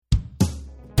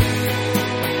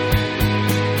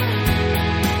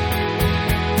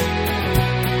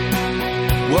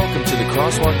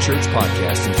Crosswalk Church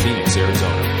podcast in Phoenix,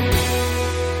 Arizona.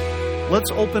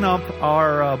 Let's open up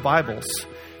our Bibles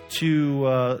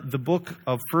to the book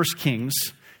of 1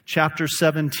 Kings, chapter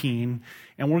 17,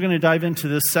 and we're going to dive into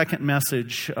this second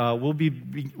message. We'll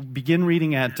begin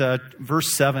reading at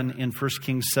verse 7 in 1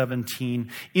 Kings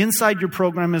 17. Inside your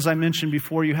program, as I mentioned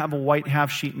before, you have a white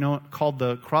half-sheet note called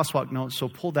the Crosswalk Note, so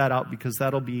pull that out because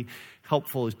that'll be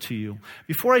helpful to you.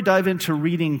 Before I dive into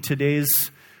reading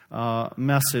today's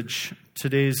message,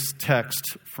 today's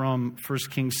text from 1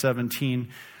 Kings 17,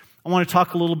 I want to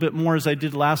talk a little bit more, as I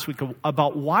did last week,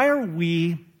 about why are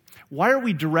we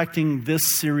directing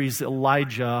this series,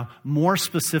 Elijah, more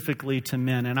specifically to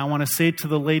men? And I want to say to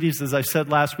the ladies, as I said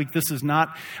last week, this is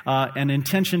not an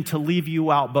intention to leave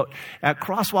you out, but at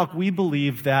Crosswalk, we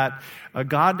believe that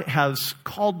God has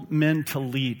called men to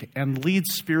lead and lead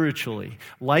spiritually,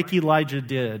 like Elijah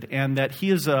did, and that he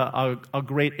is a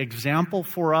great example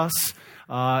for us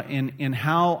in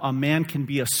how a man can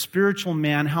be a spiritual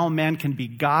man, how a man can be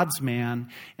God's man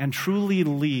and truly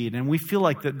lead. And we feel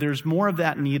like that there's more of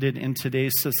that needed in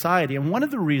today's society. And one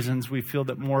of the reasons we feel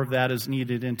that more of that is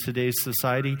needed in today's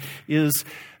society is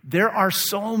there are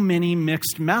so many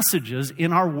mixed messages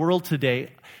in our world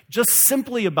today, just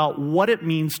simply about what it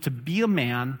means to be a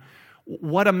man,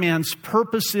 what a man's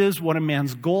purpose is, what a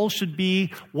man's goal should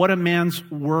be, what a man's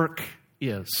work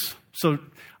is. So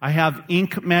I have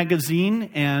Inc. magazine,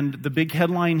 and the big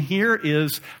headline here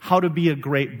is How to Be a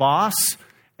Great Boss,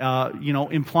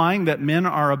 implying that men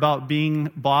are about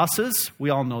being bosses. We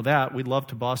all know that. We love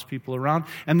to boss people around.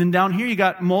 And then down here you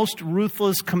got Most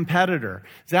Ruthless Competitor.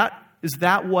 Is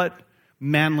that what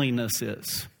manliness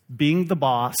is? Being the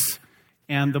boss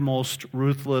and the most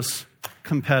ruthless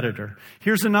competitor.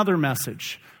 Here's another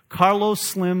message. Carlos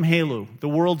Slim Helu, the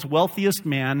world's wealthiest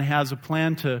man, has a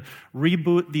plan to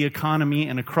reboot the economy,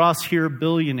 and across here,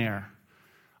 billionaire.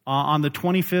 On the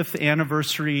 25th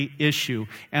anniversary issue,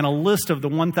 and a list of the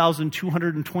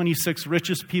 1,226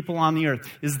 richest people on the earth.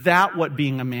 Is that what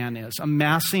being a man is?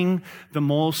 Amassing the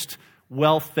most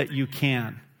wealth that you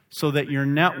can, so that your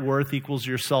net worth equals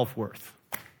your self-worth.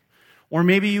 Or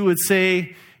maybe you would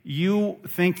say, you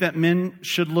think that men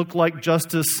should look like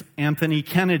Justice Anthony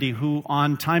Kennedy, who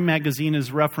on Time magazine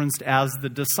is referenced as the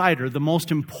decider. The most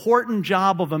important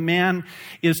job of a man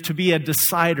is to be a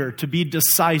decider, to be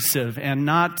decisive, and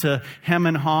not to hem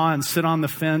and haw and sit on the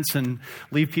fence and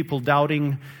leave people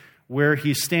doubting where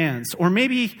he stands. Or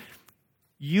maybe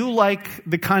you like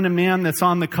the kind of man that's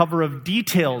on the cover of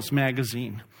Details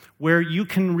magazine, where you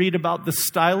can read about the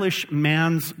stylish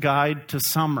man's guide to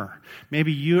summer.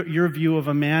 Maybe your view of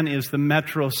a man is the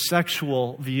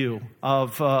metrosexual view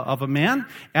of a man.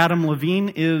 Adam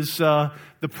Levine is the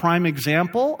prime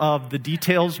example of the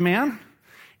Details man.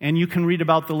 And you can read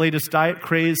about the latest diet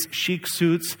craze, chic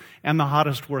suits, and the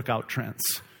hottest workout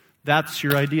trends. That's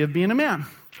your idea of being a man.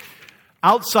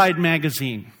 Outside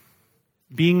magazine.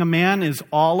 Being a man is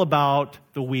all about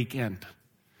the weekend.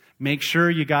 Make sure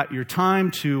you got your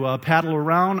time to paddle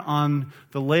around on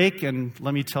the lake. And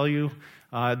let me tell you,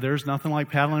 there's nothing like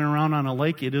paddling around on a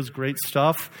lake. It is great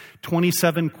stuff.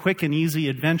 27 quick and easy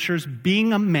adventures.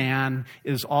 Being a man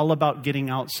is all about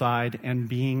getting outside and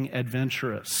being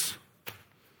adventurous.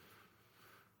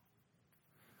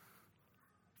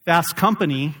 Fast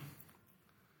Company.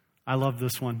 I love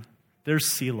this one.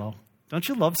 There's CeeLo. Don't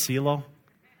you love CeeLo?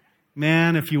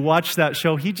 Man, if you watch that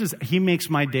show, he makes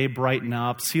my day brighten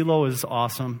up. CeeLo is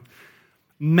awesome.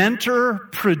 Mentor,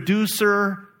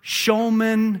 producer,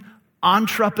 showman,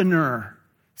 entrepreneur.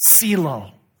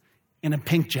 CeeLo in a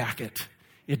pink jacket.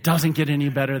 It doesn't get any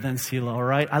better than CeeLo,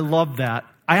 right? I love that.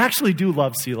 I actually do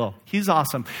love CeeLo. He's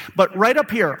awesome. But right up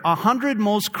here, 100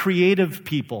 most creative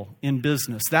people in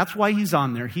business. That's why he's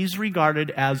on there. He's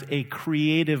regarded as a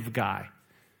creative guy.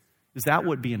 Is that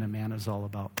what being a man is all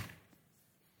about?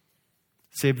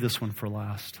 Save this one for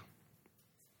last.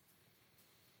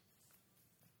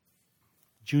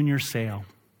 Junior Seau.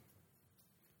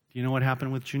 Do you know what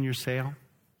happened with Junior Seau?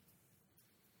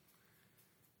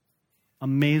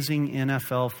 Amazing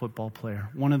NFL football player.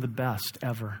 One of the best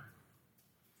ever.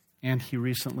 And he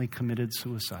recently committed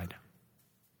suicide.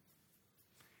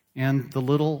 And the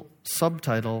little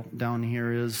subtitle down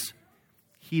here is,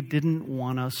 he didn't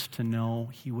want us to know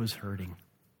he was hurting.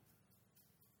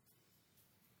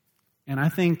 And I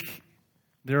think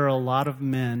there are a lot of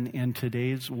men in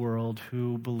today's world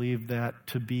who believe that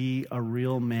to be a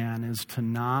real man is to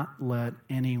not let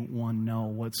anyone know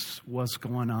what's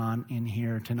going on in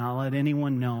here, to not let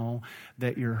anyone know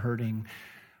that you're hurting.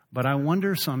 But I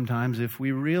wonder sometimes if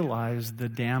we realize the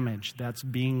damage that's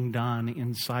being done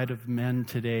inside of men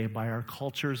today by our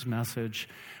culture's message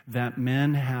that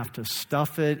men have to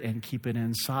stuff it and keep it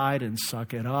inside and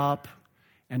suck it up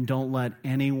and don't let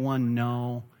anyone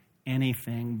know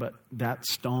anything but that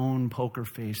stone poker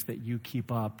face that you keep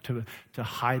up to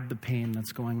hide the pain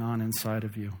that's going on inside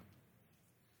of you.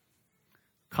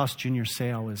 Cost Junior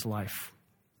Seau his life.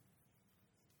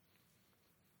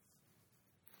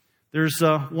 There's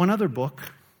one other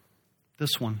book,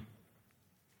 this one.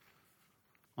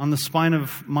 On the spine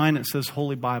of mine it says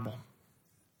Holy Bible.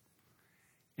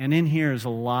 And in here is a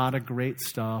lot of great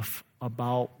stuff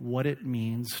about what it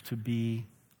means to be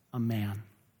a man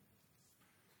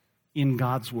in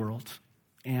God's world.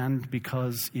 And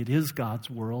because it is God's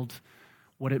world,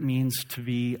 what it means to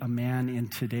be a man in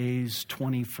today's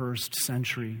 21st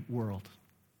century world.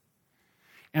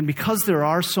 And because there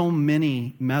are so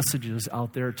many messages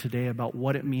out there today about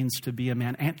what it means to be a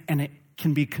man, and it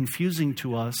can be confusing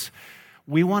to us,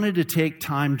 we wanted to take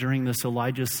time during this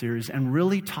Elijah series and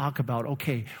really talk about,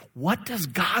 okay, what does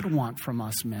God want from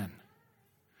us men?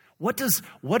 What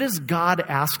is God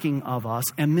asking of us?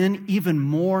 And then even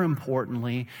more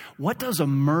importantly, what does a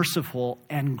merciful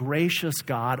and gracious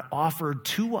God offer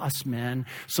to us men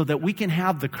so that we can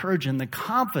have the courage and the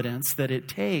confidence that it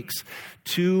takes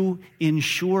to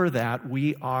ensure that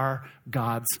we are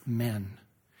God's men?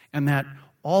 And that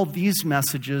all these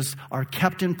messages are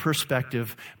kept in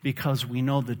perspective because we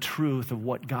know the truth of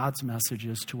what God's message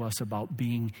is to us about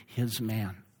being His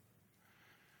man.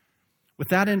 With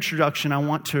that introduction, I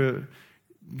want to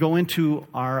go into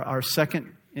our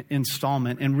second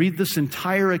installment and read this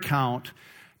entire account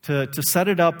to set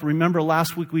it up. Remember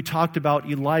last week we talked about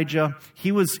Elijah.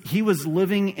 He was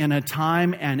living in a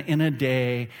time and in a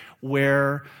day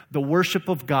where the worship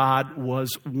of God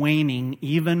was waning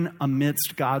even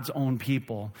amidst God's own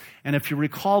people. And if you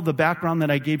recall the background that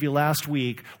I gave you last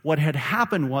week, what had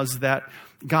happened was that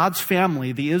God's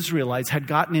family, the Israelites, had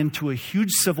gotten into a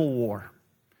huge civil war.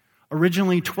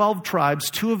 Originally 12 tribes,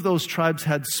 2 of those tribes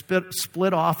had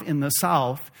split off in the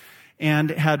south and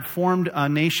had formed a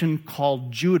nation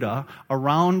called Judah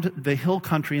around the hill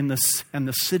country and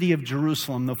the city of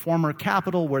Jerusalem, the former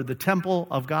capital where the temple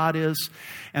of God is,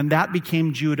 and that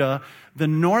became Judah. The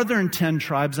northern 10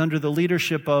 tribes under the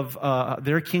leadership of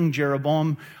their king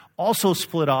Jeroboam also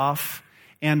split off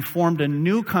and formed a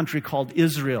new country called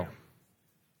Israel.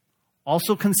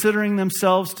 Also considering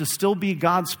themselves to still be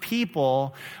God's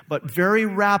people, but very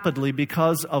rapidly,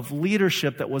 because of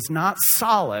leadership that was not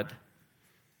solid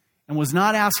and was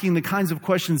not asking the kinds of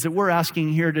questions that we're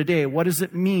asking here today. What does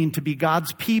it mean to be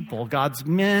God's people, God's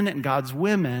men and God's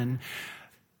women?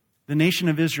 The nation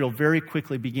of Israel very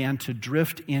quickly began to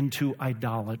drift into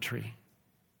idolatry.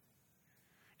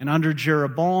 And under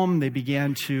Jeroboam, they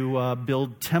began to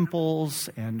build temples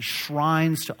and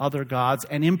shrines to other gods.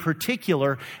 And in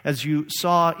particular, as you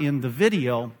saw in the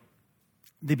video,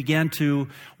 they began to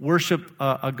worship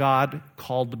a god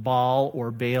called Baal, or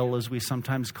Baal as we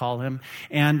sometimes call him,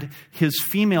 and his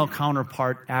female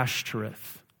counterpart,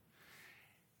 Ashtoreth.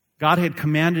 God had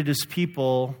commanded His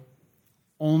people,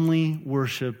 only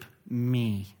worship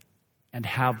me and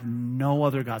have no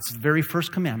other gods. It's the very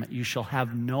first commandment. You shall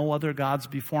have no other gods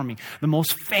before me. The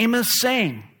most famous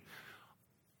saying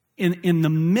in the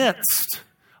midst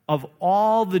of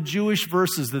all the Jewish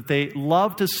verses that they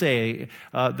love to say,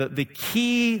 the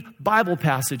key Bible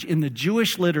passage in the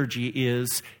Jewish liturgy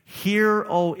is, "Hear,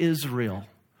 O Israel,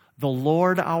 the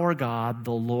Lord our God,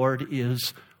 the Lord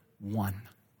is one."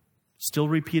 Still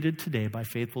repeated today by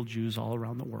faithful Jews all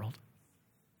around the world.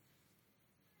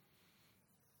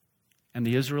 And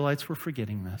the Israelites were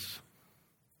forgetting this.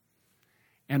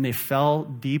 And they fell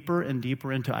deeper and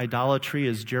deeper into idolatry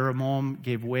as Jeroboam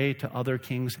gave way to other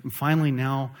kings. And finally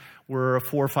now we're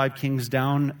 4 or 5 kings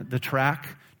down the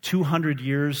track, 200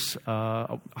 years,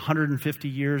 150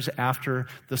 years after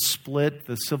the split,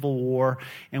 the civil war.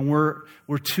 And we're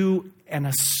to an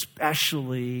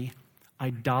especially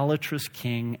idolatrous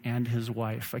king and his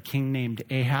wife, a king named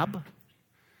Ahab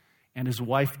and his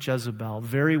wife Jezebel,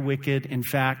 very wicked. In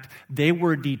fact, they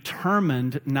were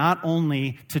determined not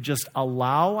only to just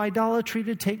allow idolatry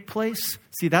to take place.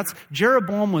 See,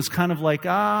 Jeroboam was kind of like,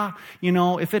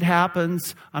 if it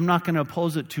happens, I'm not going to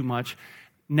oppose it too much.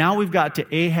 Now we've got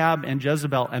to Ahab and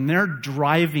Jezebel, and they're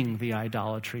driving the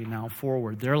idolatry now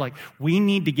forward. They're like, we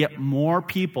need to get more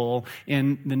people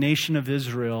in the nation of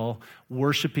Israel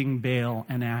worshiping Baal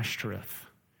and Ashtoreth,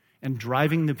 and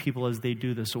driving the people as they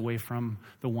do this away from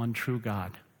the one true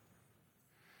God.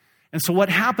 And so what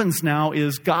happens now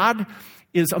is God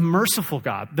is a merciful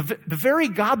God. The very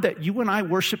God that you and I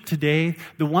worship today,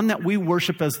 the one that we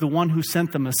worship as the one who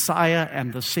sent the Messiah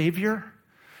and the Savior,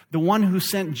 the one who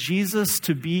sent Jesus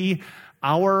to be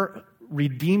our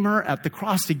Redeemer at the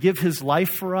cross, to give his life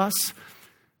for us,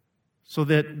 so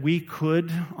that we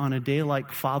could, on a day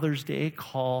like Father's Day,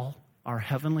 call our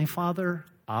Heavenly Father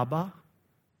Abba,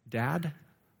 Dad.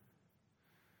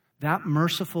 That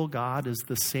merciful God is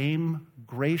the same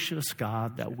gracious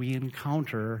God that we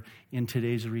encounter in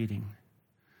today's reading.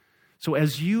 So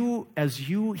as you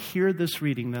hear this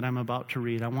reading that I'm about to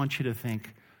read, I want you to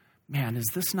think, man, is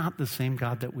this not the same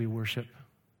God that we worship?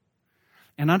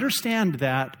 And understand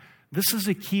that this is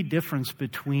a key difference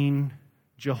between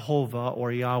Jehovah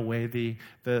or Yahweh,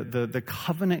 the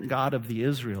covenant God of the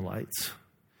Israelites,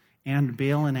 and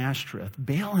Baal and Ashtoreth.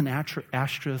 Baal and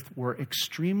Ashtoreth were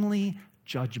extremely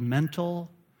judgmental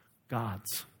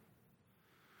gods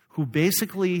who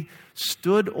basically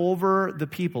stood over the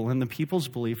people. In the people's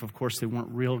belief, of course, they weren't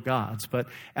real gods, but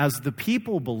as the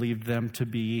people believed them to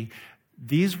be,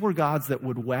 these were gods that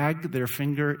would wag their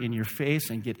finger in your face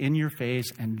and get in your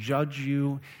face and judge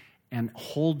you and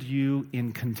hold you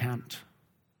in contempt,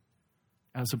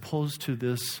 as opposed to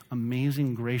this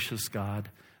amazing, gracious God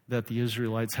that the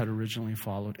Israelites had originally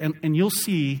followed. And you'll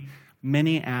see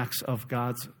many acts of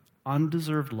God's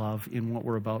undeserved love in what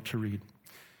we're about to read.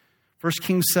 1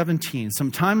 Kings 17.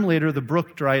 Some time later, the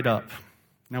brook dried up.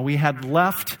 Now, we had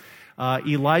left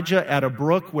Elijah at a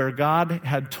brook where God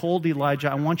had told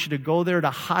Elijah, I want you to go there to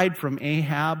hide from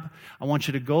Ahab. I want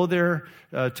you to go there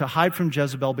to hide from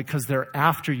Jezebel because they're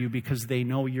after you, because they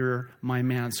know you're my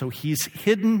man. So he's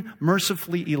hidden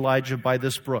mercifully Elijah by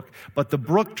this brook. But the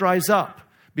brook dries up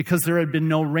because there had been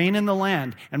no rain in the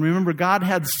land. And remember, God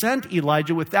had sent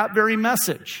Elijah with that very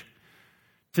message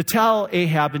to tell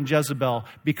Ahab and Jezebel,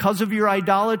 because of your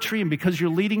idolatry and because you're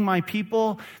leading my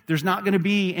people, there's not going to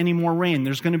be any more rain.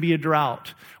 There's going to be a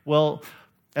drought. Well,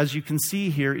 as you can see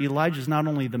here, Elijah is not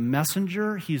only the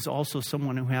messenger, he's also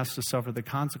someone who has to suffer the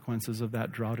consequences of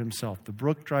that drought himself. The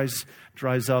brook dries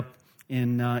up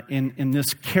in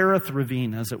this Kerith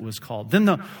ravine, as it was called. Then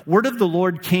the word of the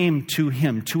Lord came to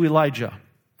him, to Elijah.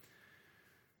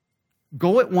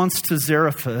 Go at once to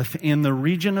Zarephath in the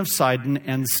region of Sidon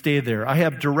and stay there. I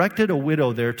have directed a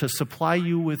widow there to supply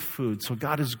you with food. So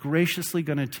God is graciously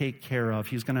going to take care of.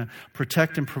 He's going to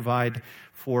protect and provide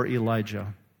for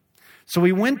Elijah. So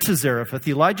he went to Zarephath.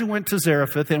 Elijah went to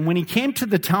Zarephath, and when he came to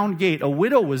the town gate, a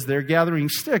widow was there gathering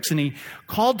sticks, and he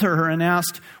called to her and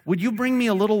asked, would you bring me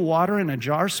a little water in a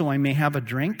jar so I may have a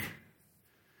drink?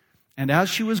 And as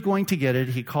she was going to get it,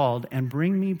 he called, and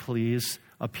bring me, please,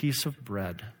 a piece of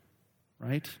bread.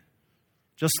 Right?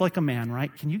 Just like a man,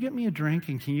 right? Can you get me a drink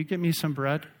and can you get me some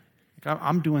bread?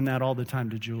 I'm doing that all the time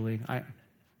to Julie.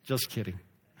 Just kidding.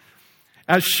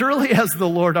 As surely as the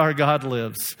Lord our God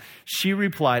lives, she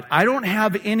replied, I don't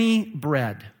have any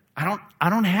bread. I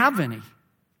don't have any.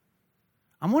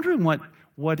 I'm wondering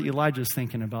what Elijah's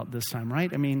thinking about this time,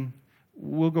 right? I mean,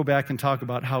 we'll go back and talk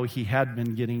about how he had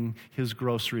been getting his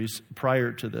groceries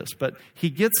prior to this. But he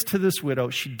gets to this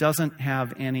widow. She doesn't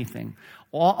have anything.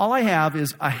 All I have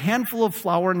is a handful of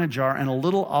flour in a jar and a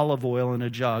little olive oil in a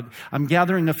jug. I'm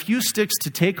gathering a few sticks to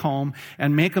take home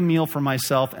and make a meal for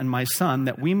myself and my son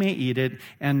that we may eat it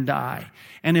and die.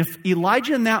 And if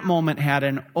Elijah in that moment had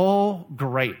an oh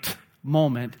great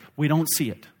moment, we don't see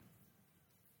it.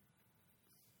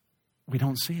 We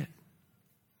don't see it.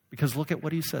 Because look at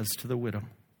what he says to the widow.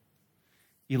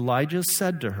 Elijah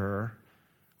said to her,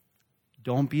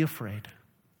 don't be afraid.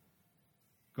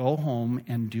 Go home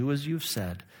and do as you've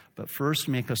said, but first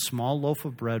make a small loaf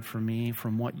of bread for me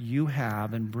from what you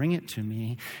have and bring it to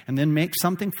me, and then make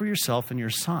something for yourself and your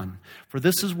son. For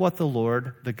this is what the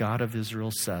Lord, the God of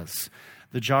Israel, says.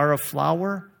 The jar of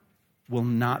flour will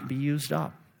not be used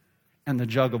up, and the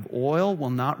jug of oil will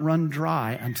not run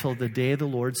dry until the day the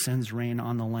Lord sends rain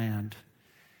on the land.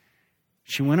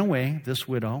 She went away, this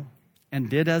widow, and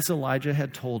did as Elijah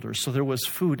had told her. So there was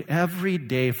food every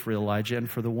day for Elijah and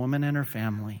for the woman and her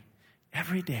family.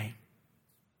 Every day.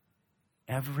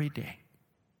 Every day.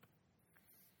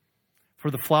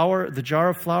 For the jar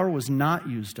of flour was not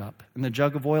used up, and the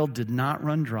jug of oil did not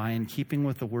run dry, in keeping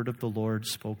with the word of the Lord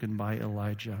spoken by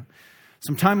Elijah.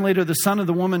 Some time later, the son of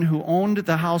the woman who owned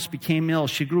the house became ill.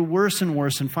 She grew worse and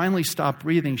worse and finally stopped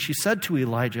breathing. She said to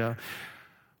Elijah,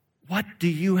 what do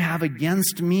you have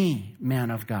against me,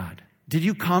 man of God? Did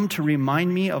you come to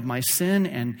remind me of my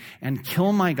sin and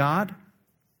kill my God?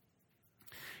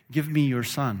 Give me your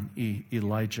son,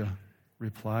 Elijah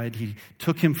replied. He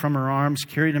took him from her arms,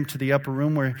 carried him to the upper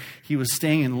room where he was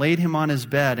staying, and laid him on his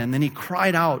bed. And then he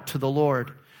cried out to the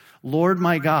Lord, Lord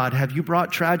my God, have you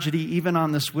brought tragedy even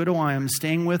on this widow I am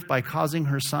staying with by causing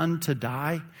her son to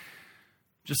die?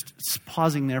 Just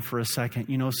pausing there for a second.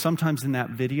 You know, sometimes in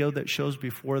that video that shows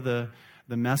before the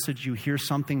message, you hear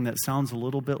something that sounds a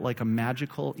little bit like a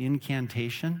magical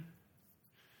incantation.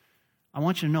 I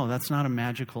want you to know that's not a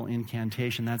magical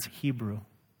incantation, that's Hebrew.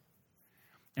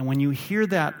 And when you hear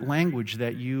that language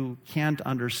that you can't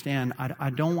understand, I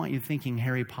don't want you thinking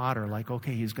Harry Potter, like,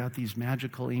 okay, he's got these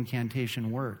magical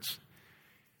incantation words.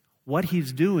 What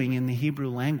he's doing in the Hebrew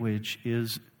language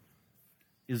is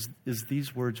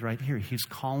these words right here. He's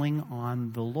calling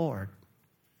on the Lord,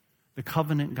 the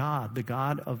covenant God, the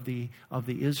God of the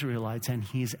Israelites, and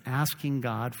he's asking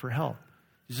God for help.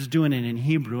 He's just doing it in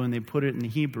Hebrew, and they put it in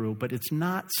Hebrew, but it's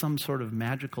not some sort of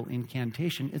magical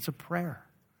incantation. It's a prayer.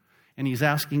 And he's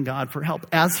asking God for help,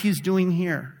 as he's doing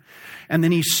here. And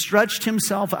then he stretched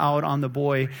himself out on the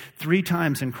boy 3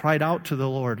 times and cried out to the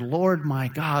Lord, Lord, my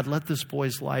God, let this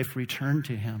boy's life return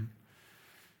to him.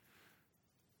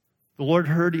 The Lord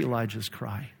heard Elijah's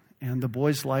cry, and the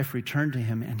boy's life returned to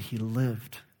him, and he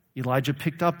lived. Elijah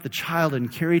picked up the child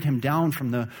and carried him down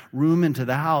from the room into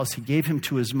the house. He gave him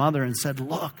to his mother and said,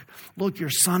 look, your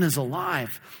son is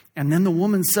alive. And then the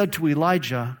woman said to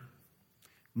Elijah,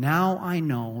 now I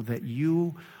know that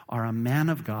you are a man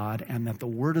of God and that the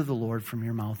word of the Lord from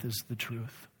your mouth is the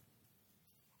truth.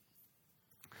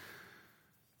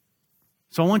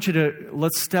 So I want you to,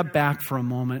 let's step back for a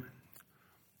moment.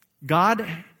 God,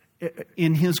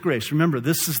 in his grace, remember,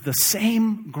 this is the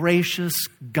same gracious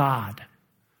God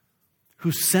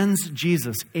who sends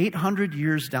Jesus 800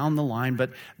 years down the line,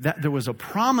 but that there was a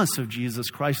promise of Jesus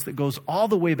Christ that goes all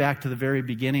the way back to the very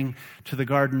beginning, to the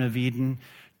Garden of Eden,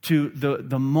 to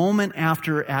the moment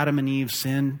after Adam and Eve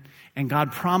sinned, and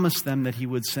God promised them that he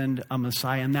would send a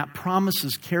Messiah. And that promise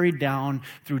is carried down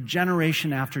through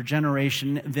generation after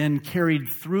generation, then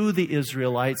carried through the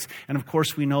Israelites. And of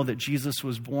course, we know that Jesus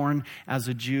was born as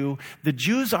a Jew. The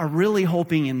Jews are really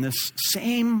hoping in this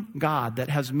same God that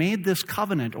has made this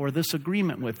covenant or this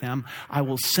agreement with them, I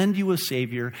will send you a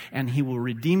Savior and he will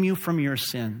redeem you from your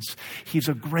sins. He's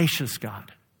a gracious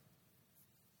God.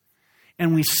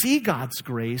 And we see God's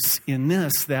grace in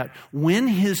this, that when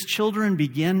his children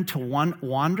begin to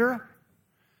wander,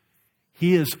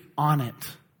 he is on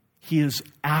it. He is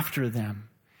after them.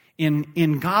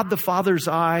 In God the Father's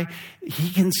eye,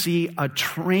 he can see a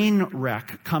train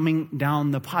wreck coming down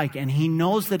the pike, and he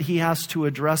knows that he has to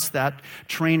address that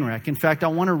train wreck. In fact, I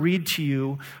want to read to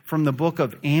you from the book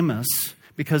of Amos,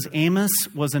 because Amos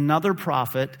was another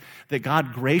prophet that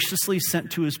God graciously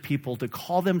sent to his people to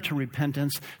call them to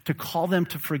repentance, to call them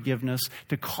to forgiveness,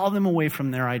 to call them away from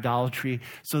their idolatry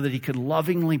so that he could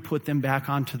lovingly put them back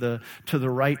onto the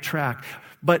right track.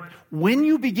 But when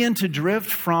you begin to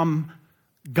drift from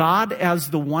God as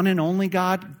the one and only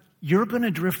God, you're going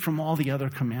to drift from all the other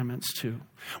commandments too.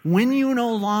 When you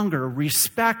no longer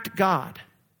respect God,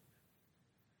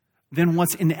 then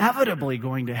what's inevitably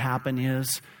going to happen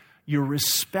is your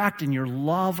respect and your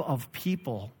love of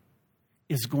people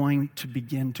is going to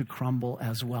begin to crumble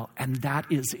as well. And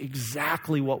that is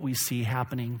exactly what we see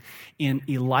happening in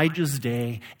Elijah's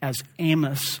day as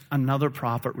Amos, another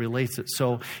prophet, relates it.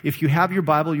 So if you have your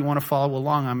Bible, you want to follow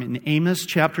along. I'm in Amos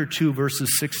chapter 2,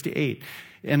 verses 6 to 8.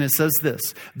 And it says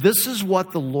this, this is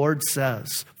what the Lord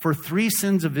says, for 3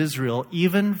 sins of Israel,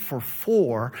 even for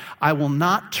 4, I will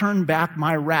not turn back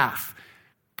my wrath.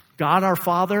 God our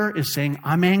Father is saying,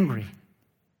 I'm angry.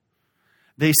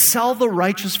 They sell the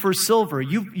righteous for silver.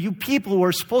 You people who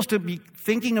are supposed to be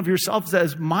thinking of yourselves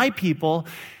as my people,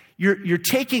 you're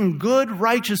taking good,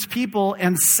 righteous people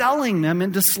and selling them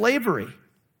into slavery.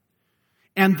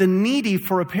 And the needy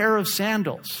for a pair of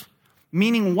sandals.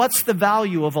 Meaning, what's the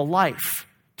value of a life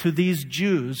to these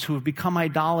Jews who have become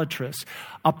idolatrous?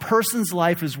 A person's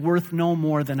life is worth no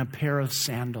more than a pair of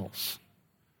sandals.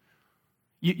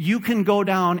 You can go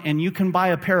down and you can buy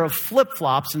a pair of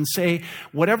flip-flops and say,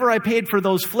 whatever I paid for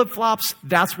those flip-flops,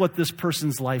 that's what this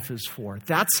person's life is for.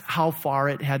 That's how far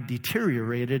it had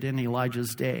deteriorated in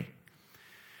Elijah's day.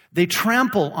 They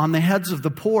trample on the heads of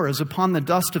the poor as upon the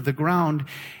dust of the ground,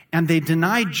 and they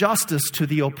deny justice to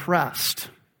the oppressed.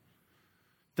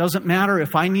 Doesn't matter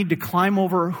if I need to climb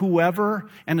over whoever,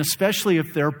 and especially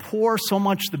if they're poor, so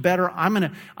much the better. I'm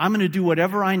going to do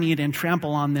whatever I need and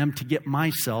trample on them to get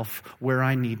myself where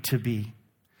I need to be.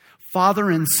 Father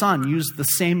and son use the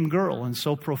same girl and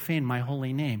so profane my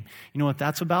holy name. You know what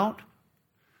that's about?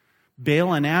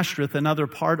 Baal and Ashtoreth, another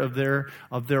part of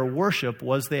their worship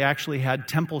was they actually had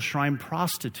temple shrine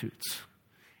prostitutes.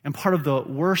 And part of the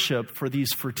worship for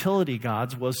these fertility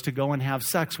gods was to go and have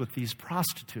sex with these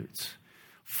prostitutes.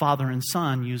 father and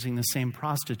son using the same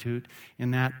prostitute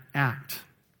in that act.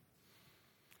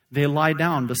 They lie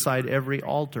down beside every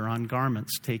altar on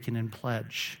garments taken in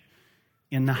pledge.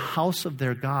 In the house of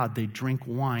their God, they drink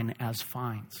wine as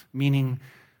fines, meaning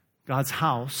God's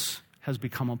house has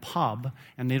become a pub,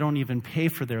 and they don't even pay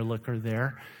for their liquor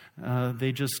there.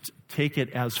 They just take it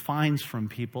as fines from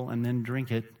people and then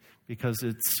drink it because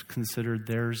it's considered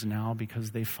theirs now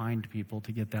because they fined people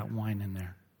to get that wine in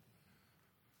there.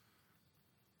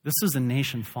 This is a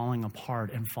nation falling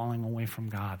apart and falling away from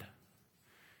God.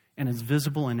 And it's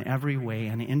visible in every way.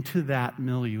 And into that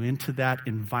milieu, into that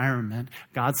environment,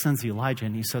 God sends Elijah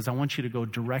and he says, I want you to go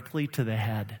directly to the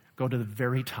head. Go to the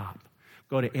very top.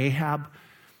 Go to Ahab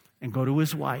and go to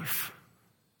his wife,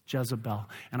 Jezebel.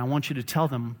 And I want you to tell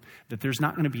them that there's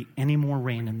not going to be any more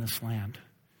rain in this land.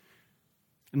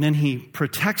 And then he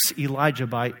protects Elijah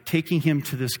by taking him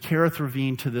to this Kerith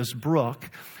ravine, to this brook.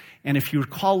 And if you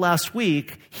recall last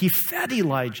week, he fed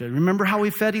Elijah. Remember how he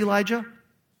fed Elijah?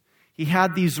 He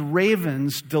had these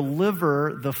ravens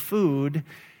deliver the food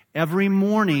every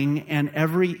morning and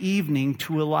every evening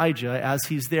to Elijah as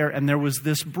he's there. And there was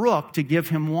this brook to give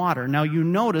him water. Now you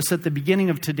notice at the beginning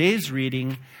of today's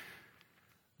reading,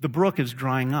 the brook is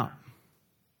drying up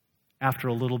after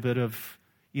a little bit of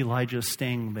Elijah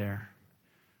staying there.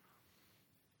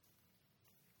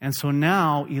 And so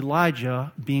now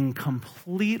Elijah, being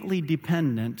completely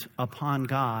dependent upon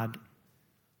God,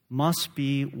 must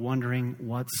be wondering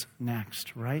what's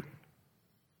next, right?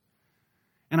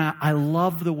 And I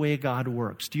love the way God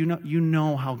works. You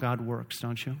know how God works,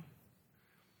 don't you?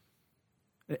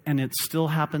 And it still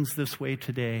happens this way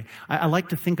today. I like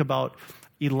to think about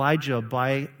Elijah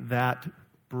by that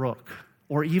brook,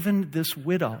 or even this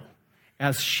widow,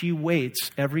 as she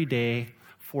waits every day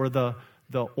for the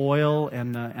oil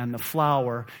and the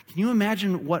flour. Can you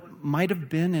imagine what might have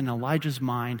been in Elijah's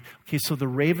mind? Okay, so the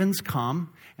ravens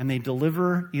come and they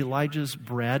deliver Elijah's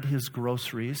bread, his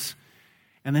groceries,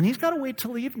 and then he's got to wait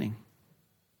till evening.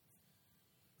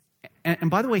 And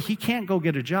by the way, he can't go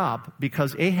get a job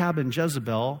because Ahab and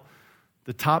Jezebel,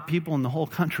 the top people in the whole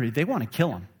country, they want to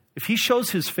kill him. If he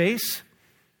shows his face,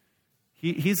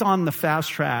 he's on the fast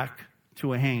track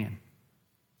to a hanging.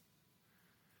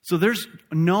 So there's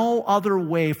no other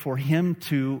way for him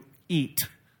to eat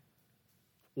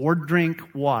or drink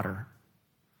water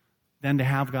than to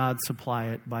have God supply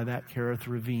it by that Kerith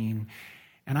ravine.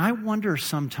 And I wonder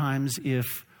sometimes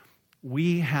if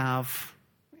we have,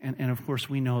 and of course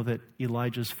we know that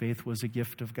Elijah's faith was a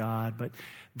gift of God, but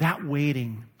that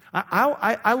waiting,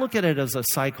 I look at it as a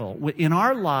cycle. In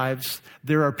our lives,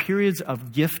 there are periods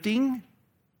of gifting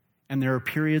and there are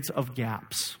periods of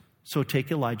gaps. So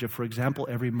take Elijah, for example.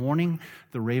 Every morning,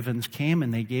 the ravens came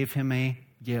and they gave him a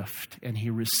gift, and he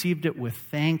received it with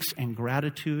thanks and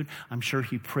gratitude. I'm sure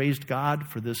he praised God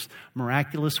for this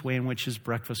miraculous way in which his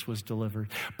breakfast was delivered.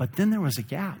 But then there was a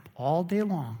gap all day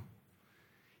long.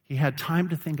 He had time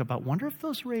to think about, wonder if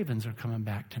those ravens are coming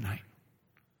back tonight.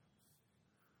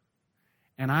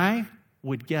 And I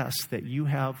would guess that you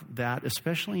have that,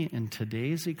 especially in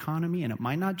today's economy, and it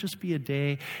might not just be a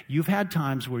day. You've had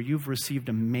times where you've received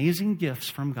amazing gifts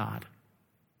from God,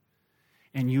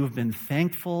 and you have been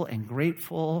thankful and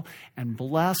grateful and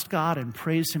blessed God and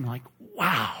praised Him like,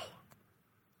 wow,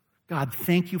 God,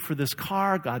 thank you for this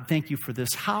car. God, thank you for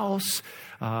this house.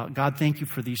 God, thank you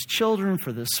for these children,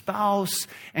 for this spouse.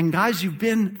 And guys, you've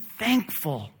been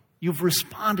thankful. You've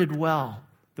responded well,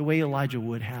 the way Elijah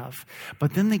would have.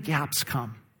 But then the gaps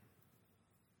come.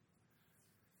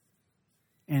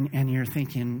 And you're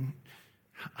thinking,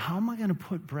 how am I going to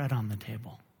put bread on the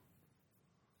table?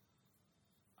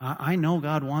 I know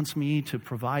God wants me to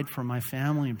provide for my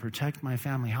family and protect my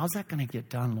family. How's that going to get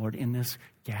done, Lord, in this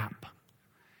gap?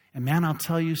 And man, I'll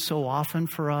tell you, so often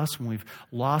for us, when we've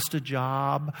lost a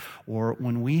job or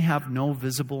when we have no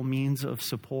visible means of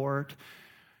support,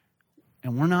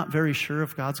 and we're not very sure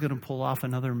if God's going to pull off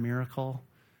another miracle,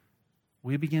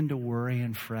 we begin to worry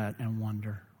and fret and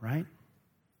wonder, right?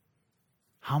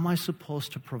 How am I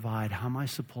supposed to provide? How am I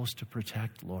supposed to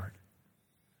protect, Lord?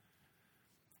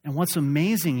 And what's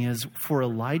amazing is for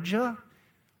Elijah,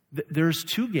 there's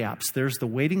two gaps. There's the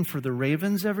waiting for the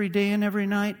ravens every day and every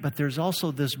night, but there's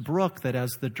also this brook that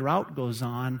as the drought goes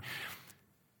on,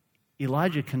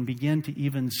 Elijah can begin to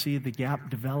even see the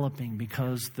gap developing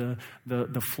because the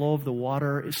flow of the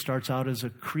water, it starts out as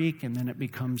a creek, and then it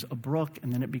becomes a brook,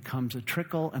 and then it becomes a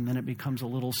trickle, and then it becomes a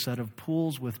little set of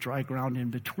pools with dry ground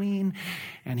in between.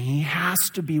 And he has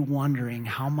to be wondering,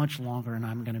 how much longer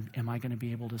am I going to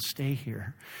be able to stay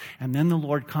here? And then the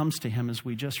Lord comes to him, as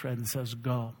we just read, and says,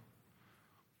 go.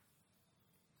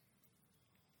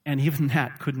 And even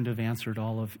that couldn't have answered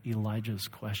all of Elijah's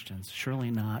questions. Surely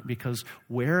not, because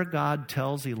where God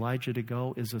tells Elijah to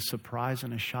go is a surprise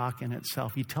and a shock in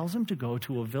itself. He tells him to go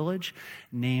to a village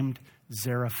named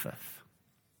Zarephath.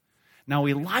 Now,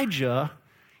 Elijah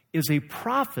is a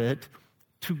prophet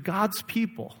to God's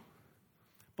people.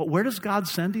 But where does God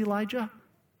send Elijah?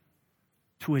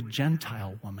 To a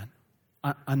Gentile woman,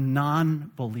 a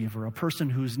non-believer, a person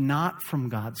who's not from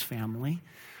God's family,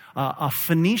 a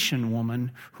Phoenician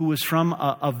woman who was from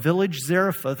a village,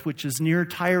 Zarephath, which is near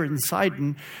Tyre and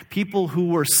Sidon, people who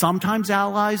were sometimes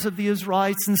allies of the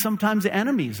Israelites and sometimes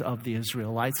enemies of the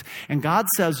Israelites. And God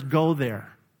says, go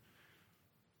there.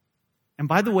 And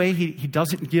by the way, he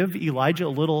doesn't give Elijah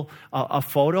a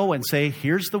photo and say,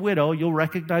 here's the widow, you'll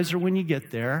recognize her when you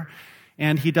get there.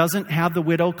 And he doesn't have the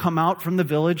widow come out from the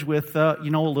village with, a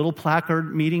little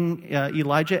placard meeting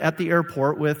Elijah at the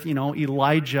airport with,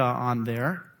 Elijah on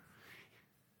there.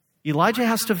 Elijah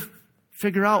has to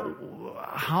figure out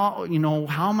how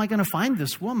am I going to find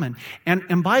this woman?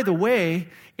 And by the way,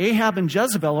 Ahab and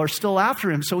Jezebel are still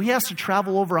after him, so he has to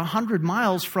travel over 100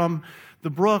 miles from the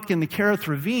brook in the Kerith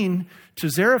Ravine to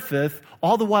Zarephath,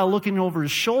 all the while looking over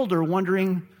his shoulder,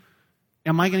 wondering,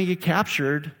 am I going to get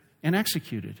captured and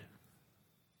executed?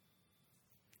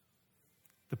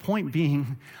 The point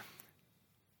being,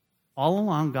 all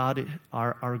along God,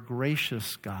 our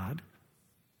gracious God,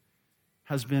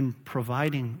 has been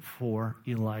providing for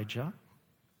Elijah,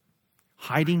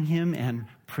 hiding him and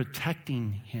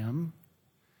protecting him.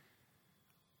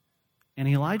 And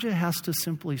Elijah has to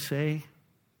simply say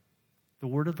the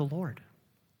word of the Lord.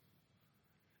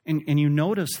 And you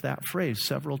notice that phrase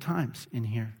several times in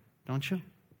here, don't you?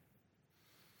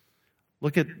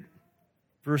 Look at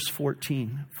verse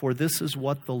 14. For this is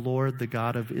what the Lord, the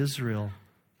God of Israel,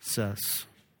 says.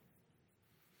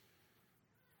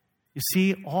 You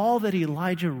see, all that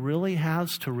Elijah really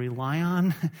has to rely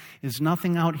on is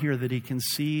nothing out here that he can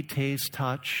see, taste,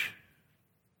 touch.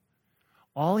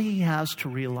 All he has to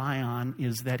rely on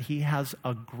is that he has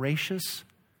a gracious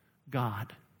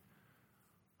God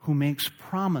who makes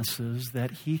promises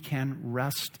that he can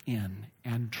rest in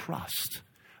and trust.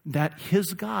 That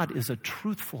his God is a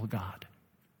truthful God.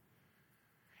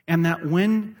 And that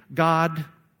when God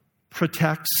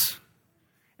protects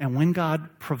and when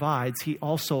God provides, he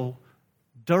also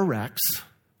directs,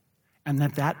 and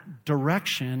that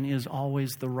direction is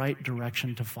always the right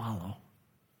direction to follow.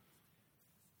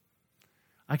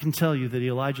 I can tell you that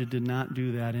Elijah did not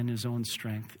do that in his own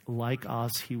strength. Like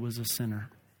us, he was a sinner.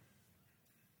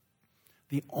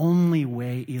 The only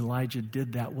way Elijah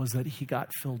did that was that he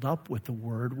got filled up with the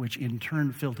Word, which in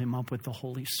turn filled him up with the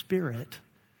Holy Spirit.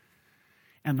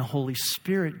 And the Holy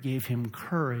Spirit gave him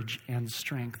courage and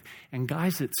strength. And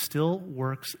guys, it still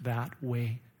works that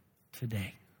way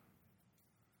today.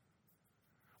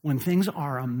 When things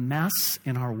are a mess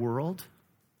in our world,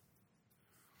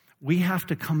 we have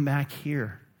to come back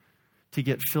here to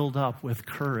get filled up with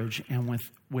courage and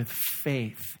with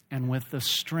faith and with the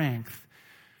strength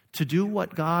to do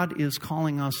what God is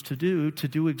calling us to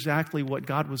do exactly what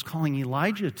God was calling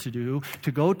Elijah to do,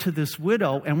 to go to this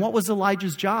widow. And what was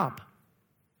Elijah's job?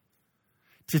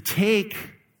 To take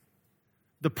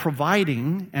the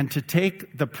providing and to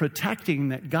take the protecting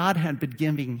that God had been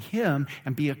giving him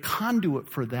and be a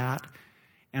conduit for that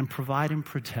and provide and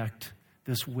protect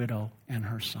this widow and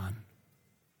her son.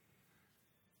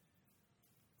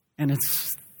 And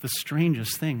it's the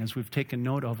strangest thing, as we've taken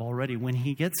note of already. When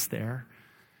he gets there,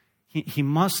 he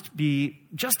must be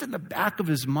just in the back of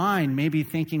his mind maybe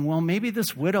thinking, well, maybe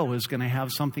this widow is going to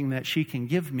have something that she can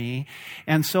give me.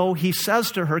 And so he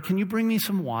says to her, can you bring me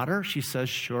some water? She says,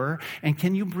 sure. And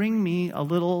can you bring me a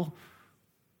little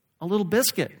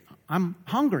biscuit? I'm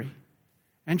hungry.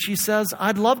 And she says,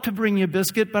 I'd love to bring you a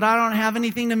biscuit, but I don't have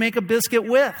anything to make a biscuit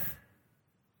with.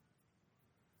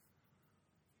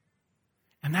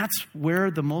 And that's where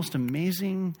the most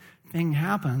amazing thing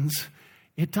happens.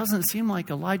 It doesn't seem like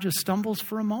Elijah stumbles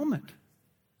for a moment.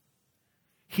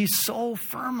 He's so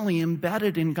firmly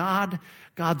embedded in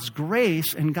God's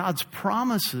grace and God's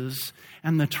promises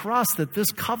and the trust that this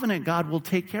covenant God will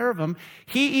take care of him.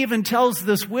 He even tells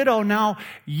this widow, now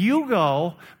you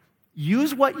go,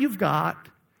 use what you've got,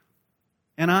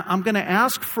 and I'm going to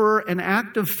ask for an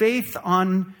act of faith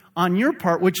on your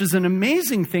part, which is an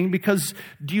amazing thing, because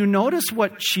do you notice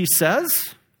what she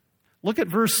says? Look at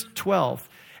verse 12.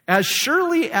 As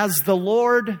surely as the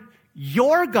Lord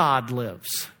your God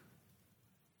lives.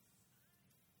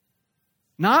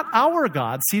 Not our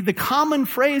God. See, the common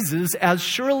phrase is, as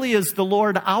surely as the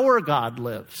Lord our God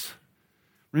lives.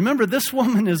 Remember, this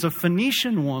woman is a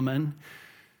Phoenician woman.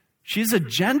 She's a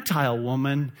Gentile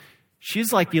woman.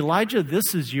 She's like, Elijah,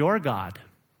 this is your God.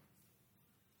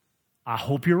 I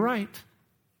hope you're right.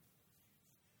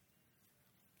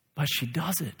 But she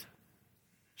does it.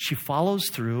 She follows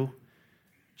through.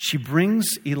 She brings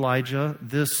Elijah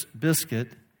this biscuit.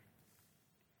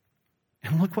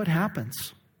 And look what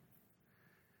happens.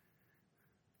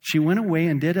 She went away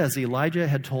and did as Elijah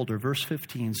had told her. Verse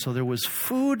 15. So there was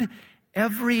food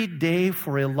every day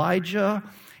for Elijah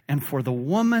and for the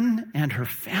woman and her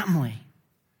family.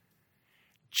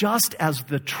 Just as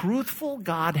the truthful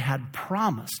God had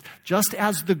promised, just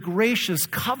as the gracious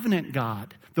covenant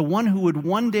God, the one who would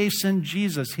one day send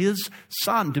Jesus, his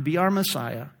son, to be our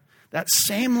Messiah, that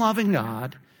same loving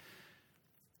God,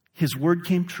 his word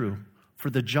came true. For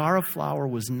the jar of flour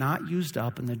was not used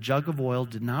up, and the jug of oil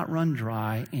did not run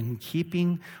dry, in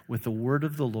keeping with the word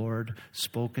of the Lord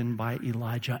spoken by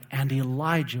Elijah. And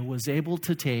Elijah was able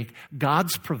to take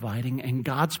God's providing and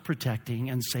God's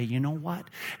protecting and say, you know what?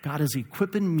 God is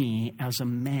equipping me as a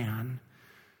man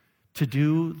to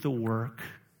do the work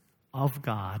of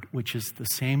God, which is the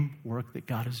same work that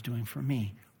God is doing for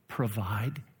me.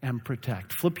 Provide and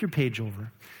protect. Flip your page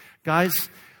over. Guys,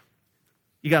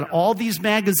 you got all these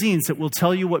magazines that will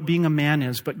tell you what being a man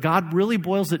is, but God really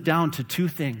boils it down to two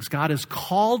things. God has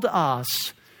called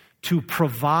us to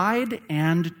provide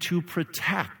and to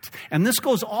protect. And this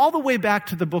goes all the way back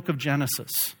to the book of Genesis,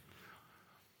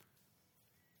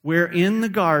 where in the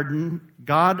garden,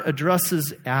 God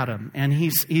addresses Adam. And he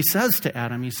says to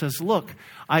Adam, he says, look,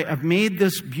 I've made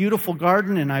this beautiful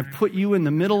garden and I've put you in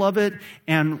the middle of it.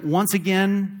 And once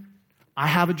again, I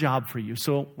have a job for you.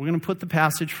 So we're going to put the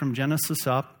passage from Genesis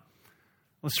up.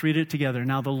 Let's read it together.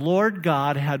 Now the Lord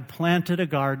God had planted a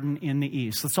garden in the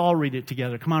east. Let's all read it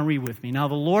together. Come on, read with me. Now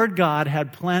the Lord God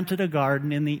had planted a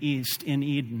garden in the east, in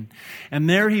Eden. And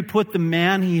there he put the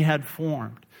man he had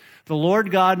formed. The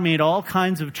Lord God made all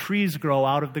kinds of trees grow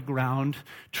out of the ground,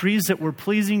 trees that were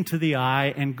pleasing to the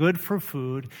eye and good for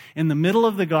food. In the middle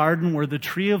of the garden were the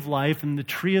tree of life and the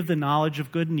tree of the knowledge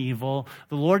of good and evil.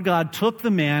 The Lord God took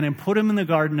the man and put him in the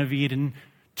Garden of Eden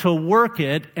to work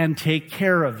it and take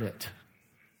care of it.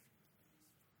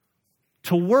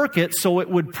 To work it so it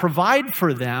would provide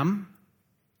for them,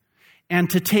 and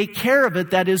to take care of it,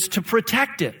 that is, to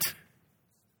protect it.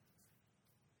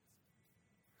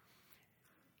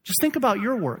 Just think about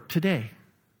your work today.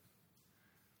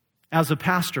 As a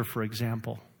pastor, for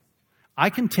example, I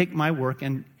can take my work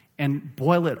and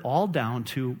boil it all down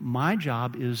to my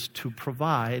job is to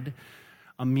provide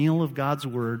a meal of God's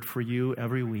word for you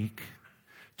every week,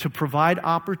 to provide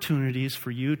opportunities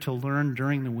for you to learn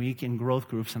during the week in growth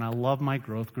groups. And I love my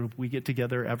growth group. We get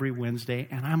together every Wednesday,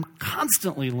 and I'm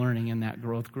constantly learning in that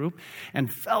growth group and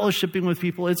fellowshipping with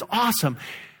people. It's awesome.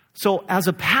 So as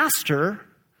a pastor,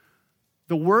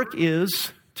 the work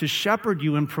is to shepherd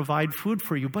you and provide food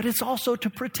for you, but it's also to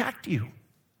protect you.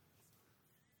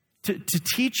 To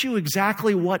teach you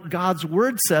exactly what God's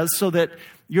word says so that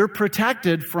you're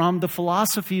protected from the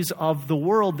philosophies of the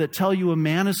world that tell you a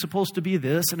man is supposed to be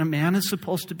this and a man is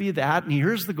supposed to be that, and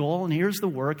here's the goal and here's the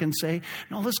work, and say,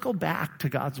 no, let's go back to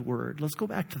God's word. Let's go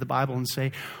back to the Bible and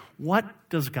say, what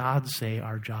does God say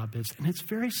our job is? And it's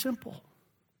very simple.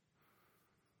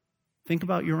 Think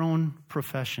about your own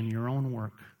profession, your own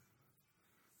work.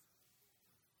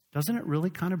 Doesn't it really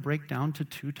kind of break down to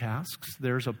two tasks?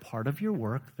 There's a part of your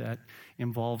work that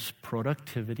involves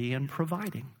productivity and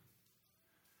providing.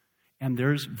 And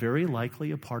there's very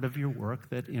likely a part of your work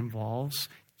that involves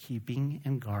keeping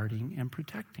and guarding and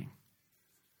protecting.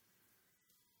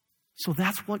 So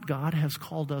that's what God has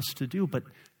called us to do. But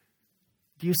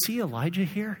do you see Elijah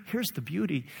here? Here's the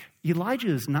beauty. Elijah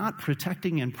is not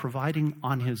protecting and providing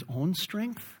on his own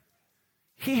strength.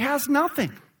 He has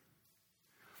nothing.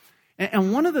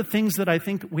 And one of the things that I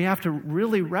think we have to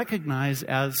really recognize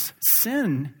as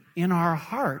sin in our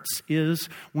hearts is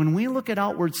when we look at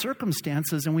outward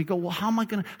circumstances and we go, well, how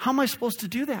am I supposed to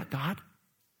do that, God?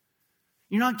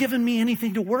 You're not giving me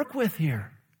anything to work with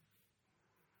here.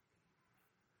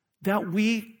 That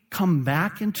we come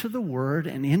back into the Word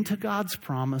and into God's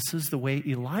promises the way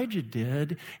Elijah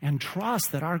did and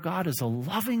trust that our God is a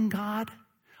loving God,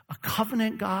 a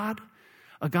covenant God,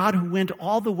 a God who went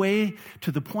all the way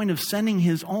to the point of sending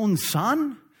his own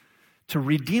Son to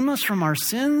redeem us from our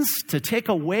sins, to take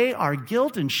away our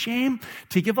guilt and shame,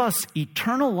 to give us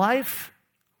eternal life.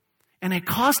 And it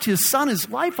cost his Son his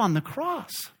life on the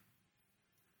cross.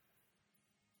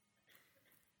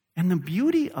 And the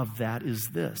beauty of that is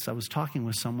this. I was talking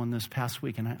with someone this past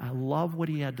week, and I love what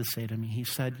he had to say to me. He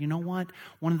said, you know what?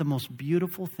 One of the most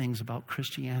beautiful things about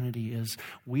Christianity is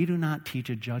we do not teach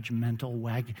a judgmental,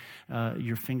 wag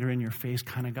your finger in your face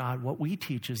kind of God. What we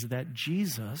teach is that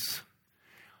Jesus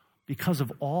because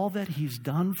of all that he's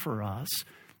done for us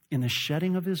in the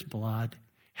shedding of his blood,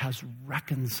 has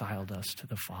reconciled us to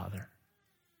the Father.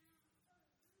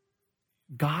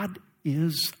 God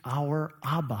is our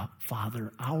Abba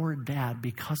Father, our Dad,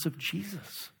 because of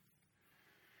Jesus.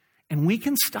 And we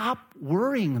can stop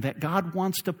worrying that God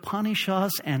wants to punish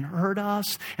us and hurt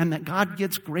us, and that God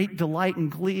gets great delight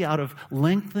and glee out of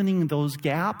lengthening those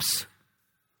gaps.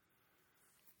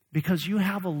 Because you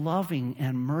have a loving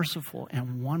and merciful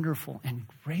and wonderful and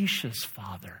gracious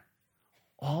Father,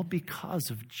 all because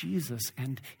of Jesus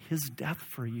and his death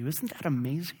for you. Isn't that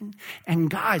amazing? And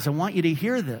guys, I want you to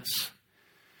hear this.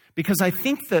 Because I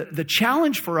think that the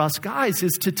challenge for us guys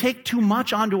is to take too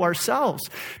much onto ourselves,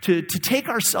 to take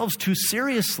ourselves too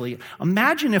seriously.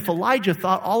 Imagine if Elijah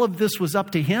thought all of this was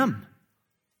up to him.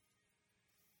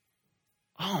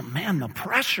 Oh man, the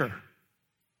pressure.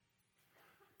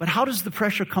 But how does the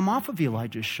pressure come off of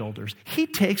Elijah's shoulders? He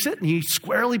takes it and he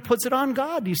squarely puts it on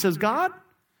God. He says, God,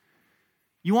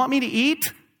 you want me to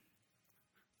eat?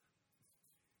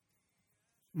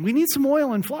 We need some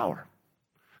oil and flour.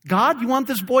 God, you want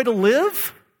this boy to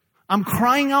live? I'm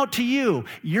crying out to you.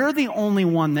 You're the only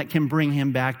one that can bring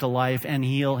him back to life and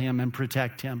heal him and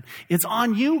protect him. It's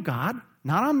on you, God,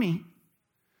 not on me.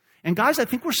 And guys, I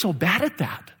think we're so bad at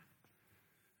that.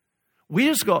 We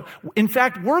just go, in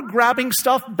fact, we're grabbing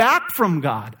stuff back from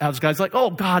God. As guys like,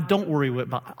 oh, God, don't worry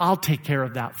about it. I'll take care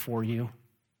of that for you.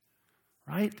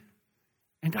 Right?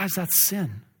 And guys, that's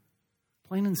sin.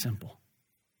 Plain and simple.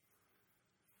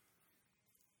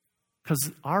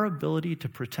 Because our ability to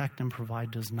protect and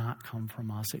provide does not come from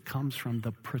us. It comes from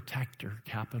the protector,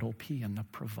 capital P, and the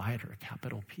provider,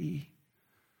 capital P.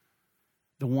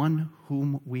 The one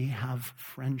whom we have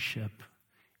friendship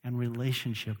and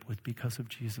relationship with because of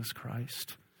Jesus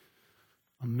Christ.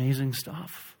 Amazing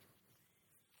stuff.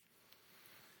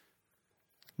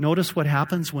 Notice what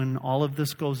happens when all of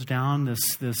this goes down.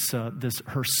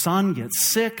 Her son gets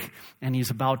sick and he's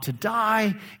about to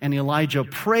die. And Elijah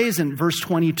prays. In verse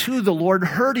 22, the Lord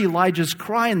heard Elijah's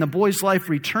cry and the boy's life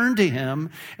returned to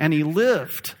him and he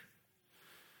lived.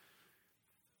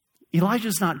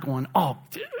 Elijah's not going,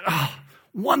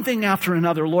 one thing after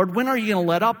another, Lord, when are you going to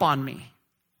let up on me?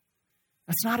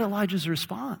 That's not Elijah's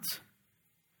response.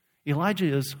 Elijah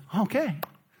is, okay,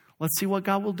 let's see what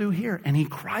God will do here. And he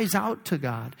cries out to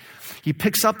God. He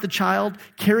picks up the child,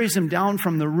 carries him down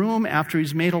from the room after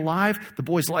he's made alive. The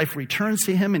boy's life returns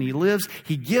to him and he lives.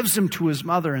 He gives him to his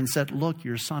mother and said, look,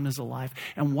 your son is alive.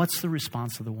 And what's the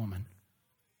response of the woman?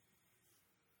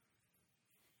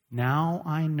 Now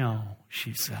I know,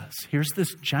 she says. Here's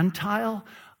this Gentile,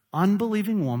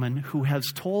 unbelieving woman who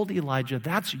has told Elijah,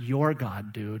 that's your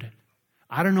God, dude.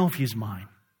 I don't know if he's mine.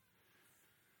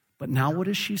 But now what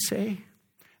does she say?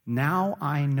 Now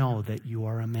I know that you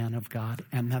are a man of God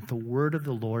and that the word of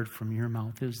the Lord from your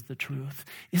mouth is the truth.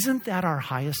 Isn't that our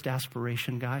highest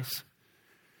aspiration, guys?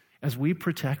 As we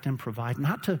protect and provide,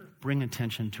 not to bring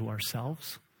attention to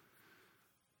ourselves.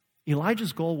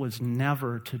 Elijah's goal was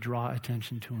never to draw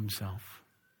attention to himself.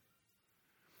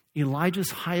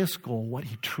 Elijah's highest goal, what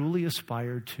he truly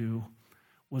aspired to,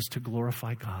 was to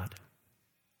glorify God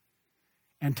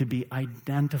and to be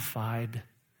identified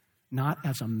not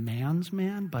as a man's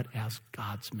man, but as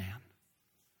God's man.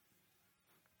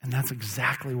 And that's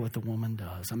exactly what the woman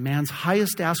does. A man's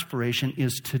highest aspiration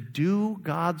is to do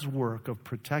God's work of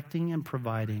protecting and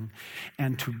providing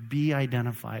and to be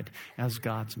identified as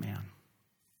God's man.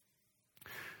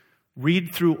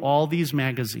 Read through all these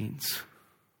magazines.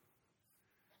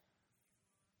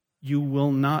 You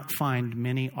will not find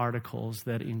many articles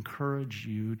that encourage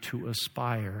you to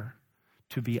aspire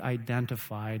to be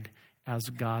identified as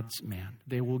God's man.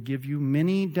 They will give you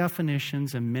many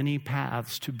definitions and many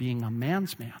paths to being a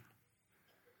man's man.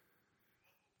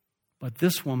 But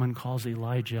this woman calls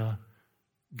Elijah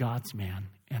God's man,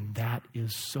 and that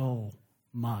is so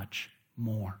much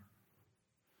more.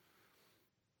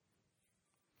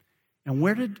 And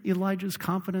where did Elijah's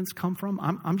confidence come from?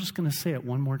 I'm just going to say it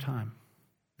one more time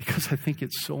because I think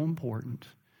it's so important.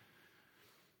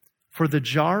 For the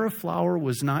jar of flour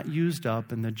was not used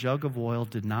up, and the jug of oil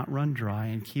did not run dry,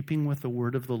 in keeping with the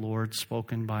word of the Lord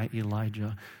spoken by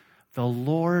Elijah. The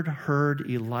Lord heard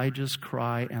Elijah's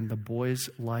cry, and the boy's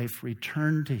life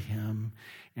returned to him,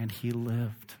 and he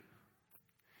lived.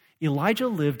 Elijah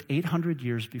lived 800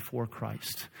 years before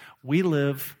Christ. We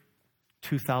live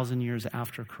 2,000 years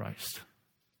after Christ.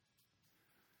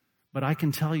 But I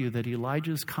can tell you that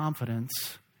Elijah's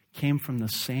confidence came from the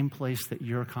same place that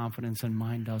your confidence and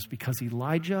mine does, because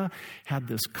Elijah had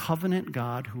this covenant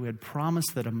God who had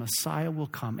promised that a Messiah will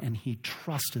come, and he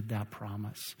trusted that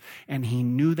promise. And he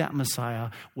knew that Messiah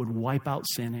would wipe out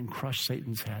sin and crush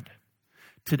Satan's head.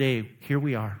 Today, here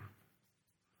we are,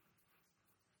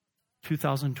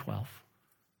 2012.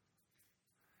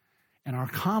 And our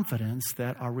confidence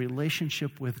that our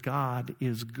relationship with God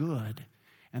is good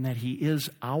and that he is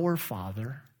our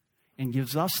Father and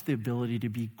gives us the ability to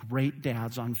be great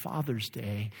dads on Father's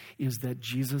Day is that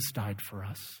Jesus died for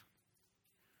us.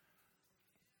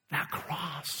 That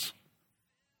cross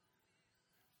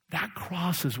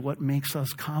is what makes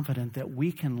us confident that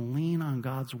we can lean on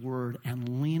God's word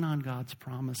and lean on God's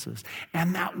promises.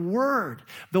 And that word,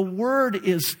 the word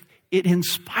it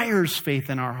inspires faith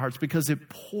in our hearts because it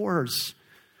pours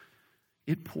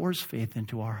faith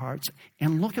into our hearts.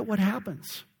 And look at what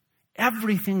happens.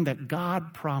 Everything that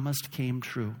God promised came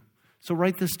true. So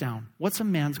write this down. What's a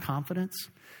man's confidence?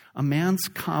 A man's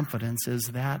confidence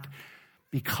is that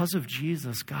because of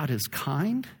Jesus, God is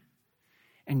kind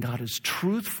and God is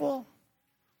truthful.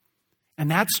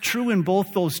 And that's true in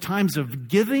both those times of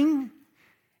giving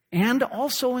and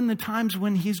also in the times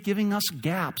when he's giving us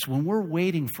gaps, when we're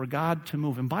waiting for God to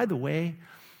move. And by the way,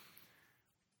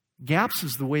 gaps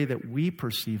is the way that we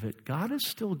perceive it. God is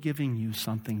still giving you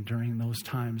something during those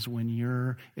times when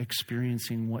you're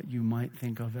experiencing what you might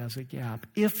think of as a gap,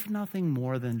 if nothing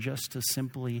more than just to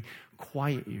simply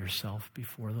quiet yourself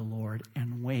before the Lord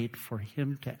and wait for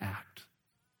him to act.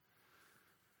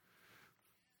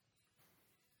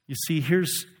 You see,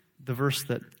 here's the verse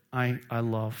that I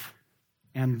love.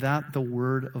 And that the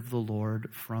word of the Lord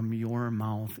from your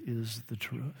mouth is the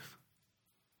truth.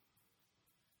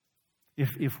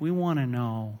 If we want to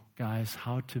know, guys,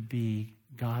 how to be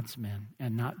God's men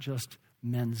and not just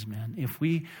men's men, if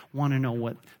we want to know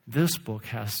what this book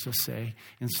has to say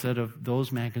instead of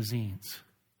those magazines,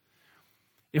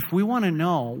 if we want to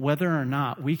know whether or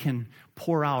not we can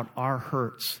pour out our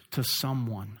hurts to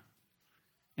someone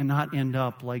and not end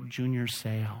up like Junior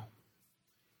Seau,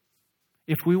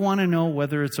 if we want to know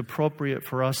whether it's appropriate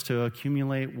for us to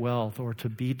accumulate wealth or to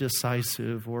be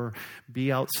decisive or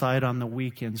be outside on the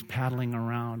weekends paddling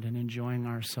around and enjoying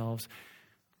ourselves,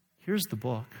 here's the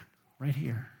book right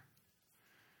here.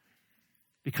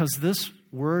 Because this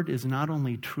word is not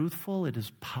only truthful, it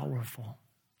is powerful.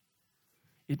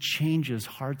 It changes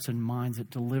hearts and minds. It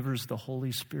delivers the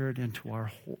Holy Spirit into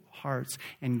our hearts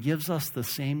and gives us the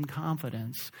same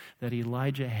confidence that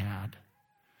Elijah had,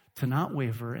 to not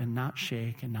waver and not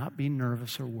shake and not be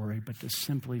nervous or worried, but to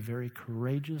simply very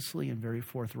courageously and very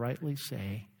forthrightly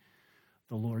say,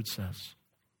 the Lord says.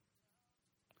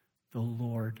 The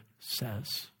Lord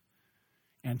says.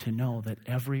 And to know that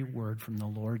every word from the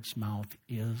Lord's mouth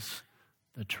is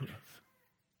the truth.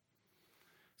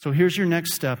 So here's your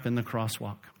next step in the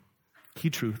crosswalk. Key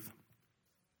truth.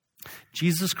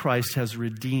 Jesus Christ has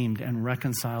redeemed and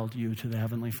reconciled you to the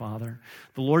Heavenly Father.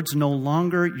 The Lord's no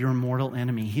longer your mortal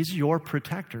enemy. He's your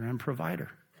protector and provider.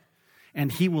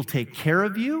 And he will take care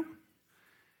of you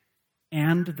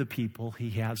and the people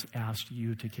he has asked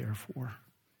you to care for,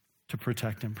 to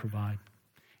protect and provide.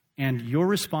 And your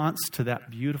response to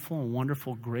that beautiful and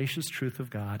wonderful, gracious truth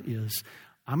of God is,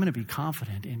 I'm going to be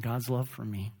confident in God's love for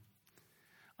me.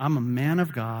 I'm a man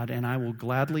of God, and I will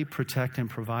gladly protect and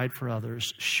provide for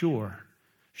others, sure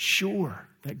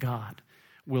that God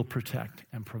will protect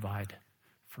and provide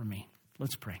for me.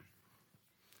 Let's pray.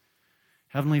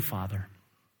 Heavenly Father,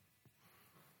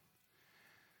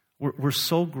 we're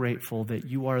so grateful that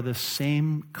you are the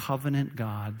same covenant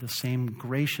God, the same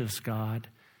gracious God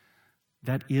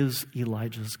that is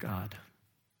Elijah's God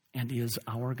and is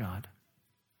our God.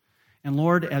 And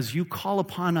Lord, as you call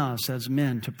upon us as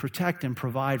men to protect and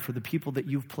provide for the people that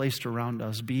you've placed around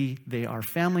us, be they our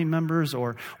family members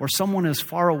or someone as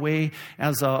far away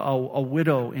as a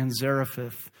widow in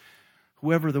Zarephath,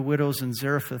 whoever the widows in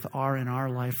Zarephath are in our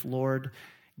life, Lord,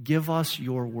 give us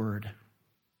your word.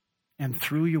 And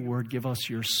through your word, give us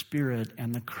your spirit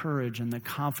and the courage and the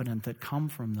confidence that come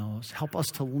from those. Help us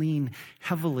to lean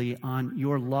heavily on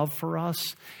your love for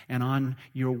us and on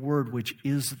your word, which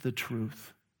is the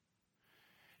truth.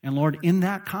 And Lord, in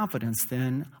that confidence,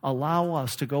 then, allow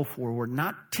us to go forward,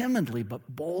 not timidly, but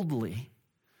boldly,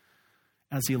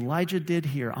 as Elijah did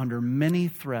here, under many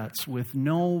threats, with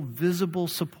no visible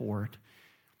support,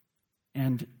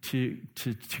 and to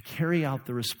carry out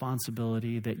the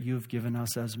responsibility that you've given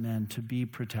us as men to be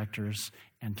protectors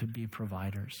and to be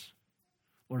providers.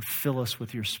 Lord, fill us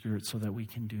with your Spirit so that we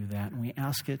can do that. And we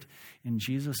ask it in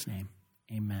Jesus' name.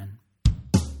 Amen.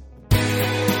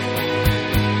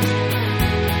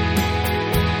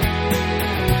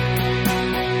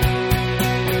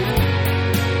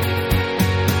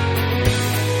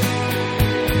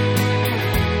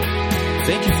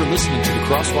 listening to the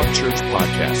Crosswalk Church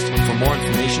podcast. For more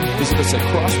information, visit us at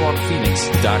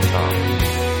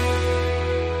crosswalkphoenix.com.